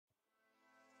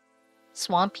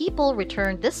Swamp People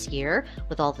returned this year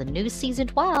with all the new season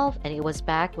 12, and it was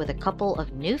back with a couple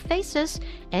of new faces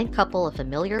and couple of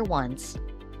familiar ones.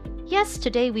 Yes,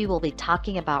 today we will be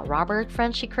talking about Robert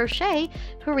Frenchy Crochet,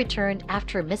 who returned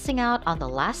after missing out on the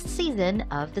last season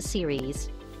of the series.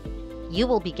 You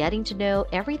will be getting to know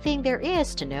everything there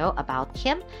is to know about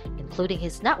him, including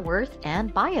his net worth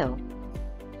and bio.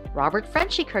 Robert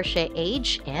Frenchy Crochet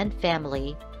age and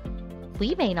family.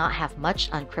 We may not have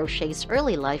much on Crochet's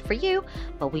early life for you,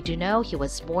 but we do know he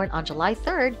was born on July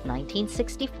 3rd,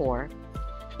 1964.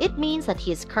 It means that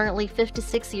he is currently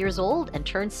 56 years old and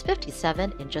turns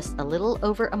 57 in just a little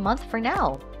over a month for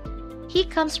now. He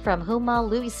comes from Houma,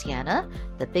 Louisiana,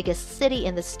 the biggest city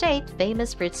in the state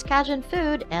famous for its Cajun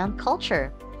food and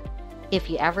culture.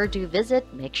 If you ever do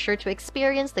visit, make sure to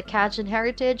experience the Cajun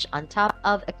heritage on top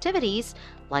of activities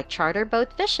like charter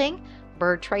boat fishing,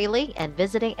 bird trailing, and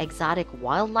visiting exotic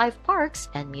wildlife parks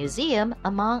and museum,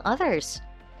 among others.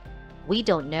 We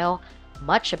don't know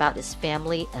much about his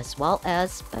family as well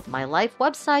as, but My Life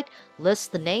website lists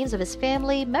the names of his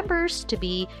family members to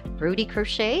be Rudy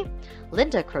Crochet,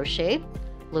 Linda Crochet,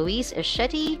 Louise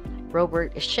Eschetti,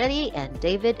 Robert Eschetti, and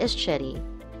David Eschetti.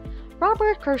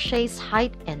 Robert Crochet's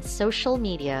height and social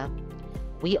media.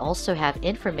 We also have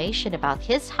information about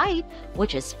his height,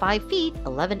 which is 5 feet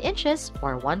 11 inches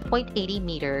or 1.80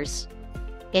 meters.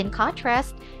 In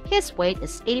contrast, his weight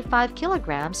is 85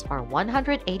 kilograms or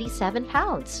 187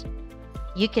 pounds.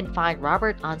 You can find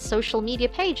Robert on social media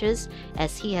pages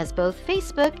as he has both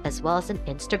Facebook as well as an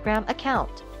Instagram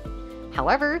account.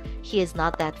 However, he is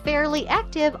not that fairly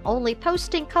active, only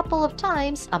posting a couple of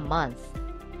times a month.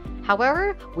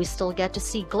 However, we still get to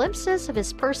see glimpses of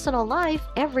his personal life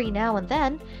every now and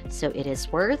then, so it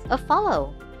is worth a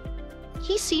follow.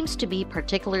 He seems to be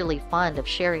particularly fond of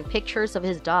sharing pictures of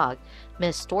his dog,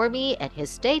 Miss Stormy, and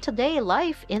his day-to-day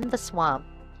life in the swamp.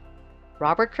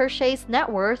 Robert Crochet's net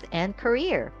worth and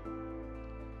career.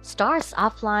 Stars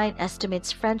Offline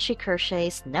estimates Frenchy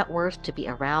Crochet's net worth to be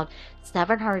around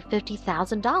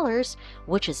 $750,000,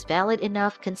 which is valid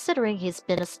enough considering he's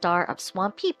been a star of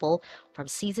Swamp People from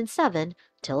Season 7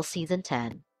 till Season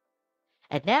 10.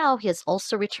 And now he has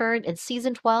also returned in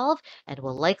Season 12 and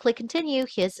will likely continue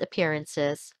his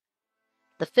appearances.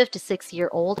 The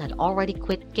 56-year-old had already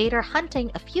quit gator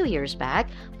hunting a few years back,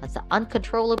 but the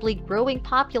uncontrollably growing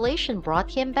population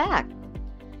brought him back.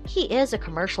 He is a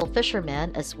commercial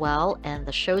fisherman as well, and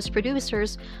the show's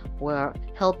producers were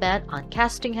hell-bent on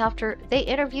casting after they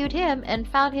interviewed him and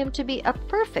found him to be a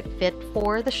perfect fit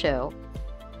for the show.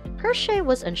 Crochet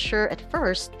was unsure at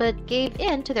first, but gave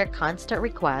in to their constant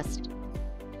request.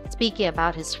 Speaking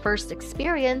about his first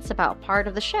experience about part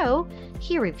of the show,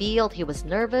 he revealed he was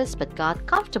nervous but got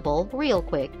comfortable real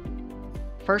quick.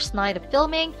 First night of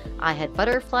filming, I had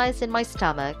butterflies in my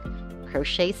stomach,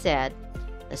 Crochet said.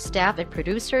 The staff and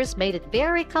producers made it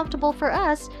very comfortable for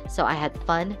us, so I had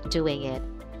fun doing it.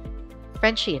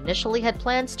 Frenchy initially had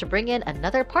plans to bring in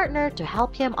another partner to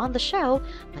help him on the show,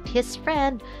 but his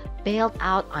friend bailed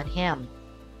out on him.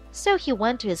 So he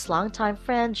went to his longtime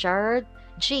friend Jared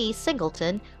G.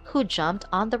 Singleton, who jumped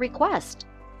on the request.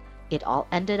 It all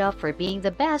ended up for being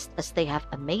the best as they have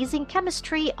amazing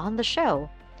chemistry on the show.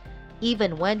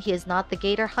 Even when he is not the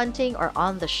gator hunting or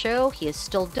on the show, he is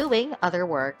still doing other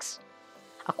works.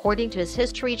 According to his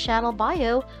History Channel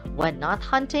bio, when not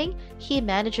hunting, he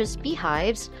manages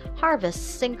beehives, harvests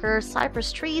sinker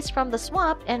cypress trees from the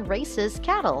swamp, and raises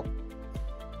cattle.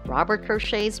 Robert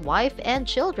Crochet's wife and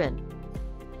children.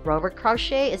 Robert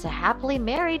Crochet is happily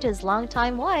married to his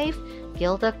longtime wife,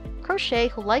 Gilda Crochet,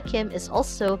 who like him is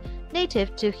also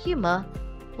native to Houma,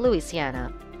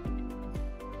 Louisiana.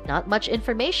 Not much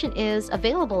information is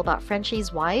available about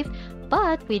Frenchy's wife,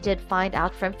 but we did find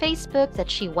out from Facebook that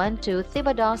she went to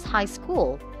Thibodaux High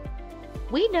School.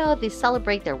 We know they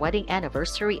celebrate their wedding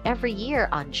anniversary every year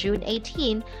on June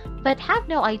 18, but have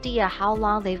no idea how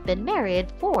long they've been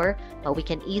married for, but we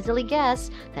can easily guess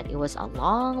that it was a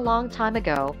long time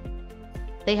ago.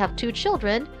 They have 2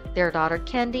 children. Their daughter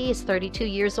Candy is 32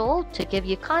 years old, to give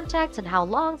you context on how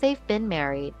long they've been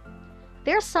married.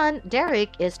 Their son Derek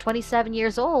is 27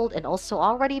 years old and also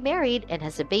already married and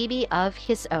has a baby of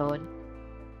his own.